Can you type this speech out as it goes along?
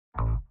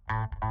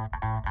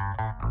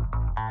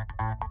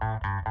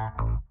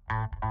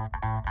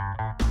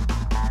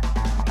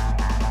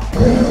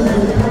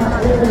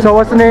So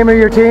what's the name of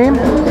your team?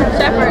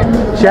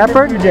 Shepherd.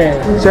 Shepherd? Blue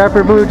Jays.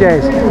 Shepherd Blue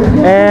Jays.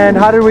 And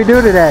how did we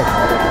do today?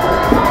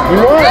 We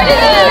won.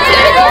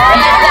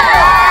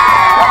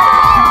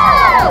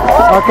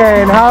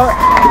 Okay, and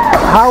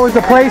how was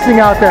the placing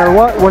out there?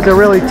 What was it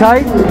really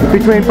tight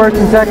between first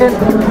and second?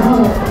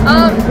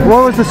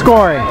 What was the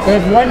scoring?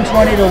 It was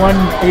 120 to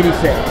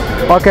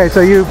 186. Okay, so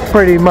you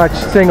pretty much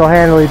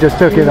single-handedly just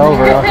took it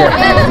over. Okay. You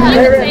can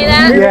say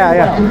that. Yeah,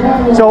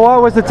 yeah. So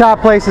what was the top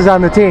places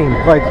on the team?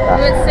 Like We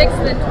went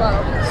 6th and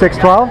 12th. 6,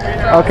 12?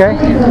 Okay.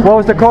 What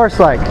was the course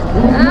like? It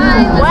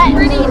was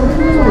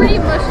pretty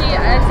bushy.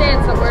 I'd say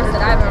it's the worst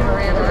that I've ever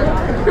ran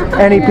on.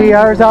 Any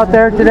PRs out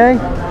there today?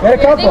 Had a I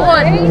think couple.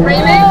 one. 3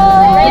 minutes.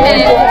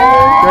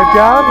 Good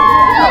job.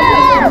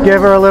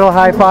 Give her a little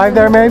high five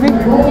there, maybe?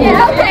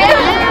 Yeah, okay.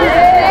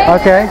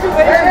 Okay.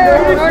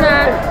 Or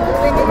not.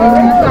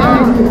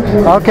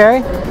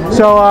 Okay.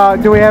 So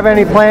do we have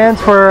any plans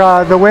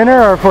for the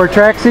winter or for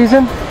track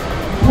season?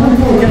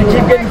 We're going to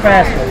keep getting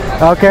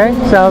faster. Okay.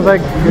 Sounds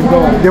like Good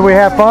going. Did we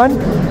have fun?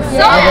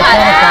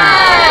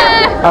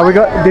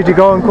 Did you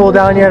go and cool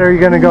down yet, or are you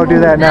going to go do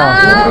that now?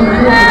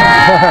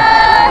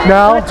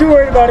 No? Not too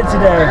worried about it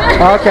today.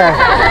 Okay.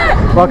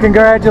 Well,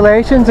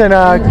 congratulations, and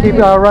keep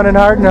running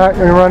hard and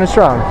running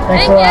strong.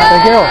 Thanks a lot.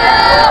 Thank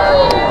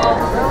you.